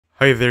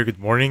Hi there, good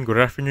morning, good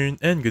afternoon,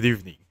 and good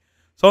evening.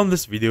 So on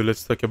this video,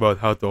 let's talk about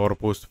how to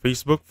auto-post to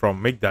Facebook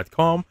from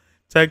make.com,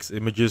 text,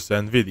 images,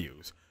 and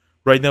videos.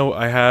 Right now,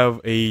 I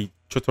have a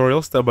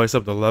tutorial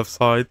step-by-step on the left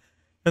side,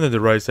 and on the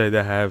right side,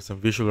 I have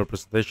some visual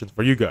representations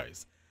for you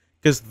guys.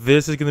 Because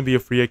this is going to be a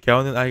free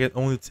account, and I can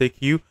only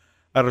take you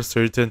at a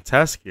certain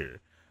task here.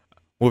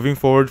 Moving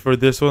forward for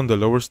this one, the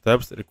lower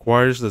steps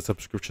requires the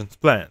subscriptions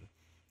plan.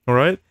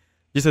 Alright?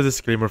 Just a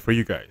disclaimer for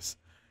you guys.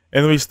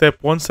 Anyway, step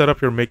 1, set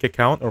up your Make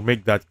account or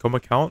Make.com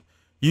account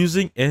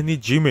using any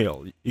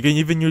Gmail. You can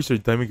even use your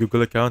dummy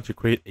Google account to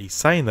create a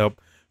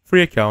sign-up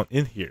free account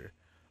in here.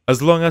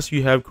 As long as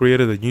you have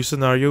created a new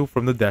scenario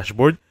from the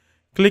dashboard,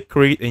 click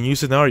Create a New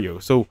Scenario.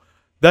 So,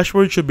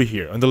 dashboard should be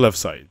here on the left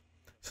side.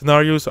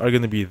 Scenarios are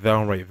going to be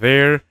down right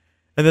there.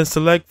 And then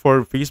select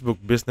for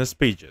Facebook business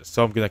pages.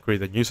 So, I'm going to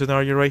create a new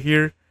scenario right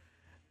here.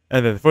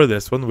 And then for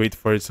this one, wait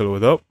for it to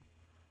load up.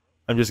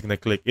 I'm just going to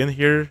click in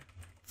here.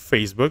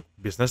 Facebook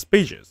business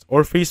pages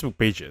or Facebook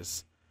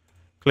pages.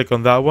 Click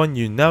on that one.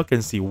 You now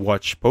can see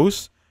watch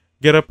posts,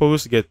 get a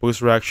post, get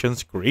post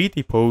reactions, create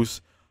a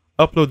post,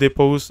 upload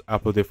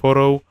a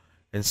photo,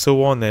 and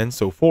so on and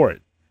so forth.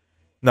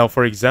 Now,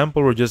 for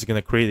example, we're just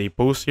going to create a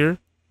post here.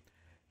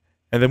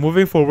 And then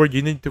moving forward,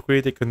 you need to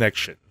create a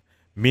connection,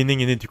 meaning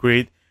you need to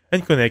create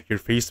and connect your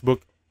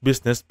Facebook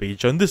business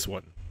page on this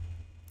one.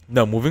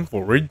 Now, moving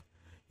forward,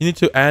 you need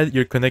to add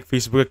your Connect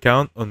Facebook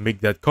account on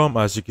make.com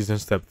as you can see in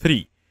step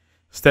 3.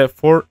 Step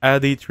 4,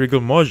 add a trigger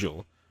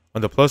module.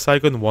 On the plus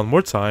icon one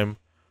more time,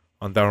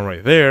 on down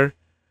right there,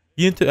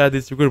 you need to add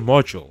a trigger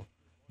module.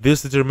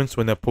 This determines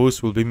when a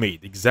post will be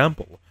made.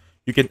 Example,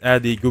 you can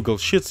add a Google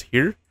Sheets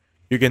here,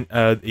 you can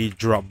add a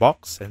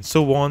Dropbox, and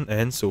so on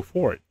and so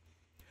forth.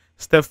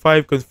 Step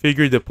 5,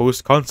 configure the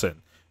post content.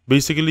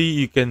 Basically,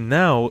 you can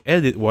now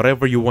edit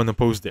whatever you want to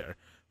post there.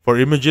 For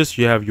images,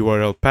 you have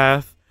URL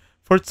path.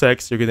 For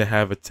text, you're going to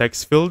have a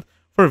text field.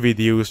 For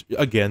videos,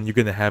 again, you're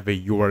going to have a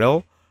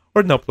URL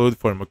or an upload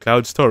from a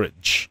cloud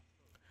storage.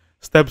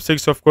 Step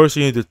 6, of course,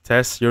 you need to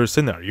test your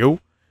scenario.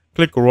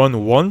 Click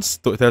Run once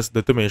to test the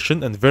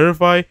automation and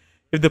verify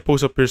if the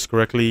post appears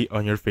correctly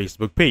on your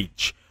Facebook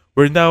page.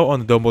 We're now on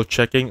the double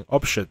checking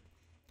option.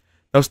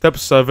 Now step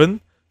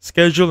 7,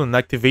 schedule and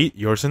activate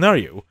your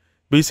scenario.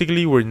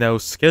 Basically, we're now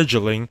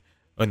scheduling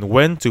on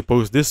when to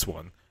post this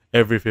one.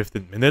 Every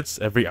 15 minutes,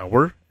 every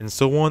hour, and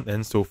so on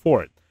and so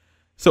forth.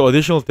 So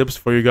additional tips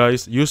for you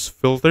guys, use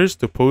filters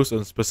to post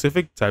on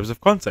specific types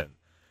of content.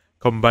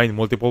 Combine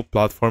multiple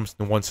platforms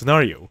in one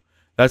scenario.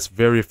 That's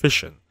very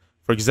efficient.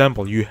 For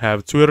example, you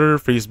have Twitter,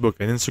 Facebook,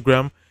 and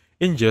Instagram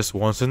in just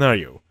one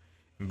scenario.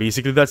 And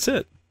basically, that's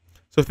it.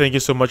 So thank you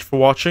so much for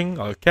watching.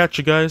 I'll catch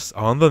you guys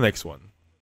on the next one.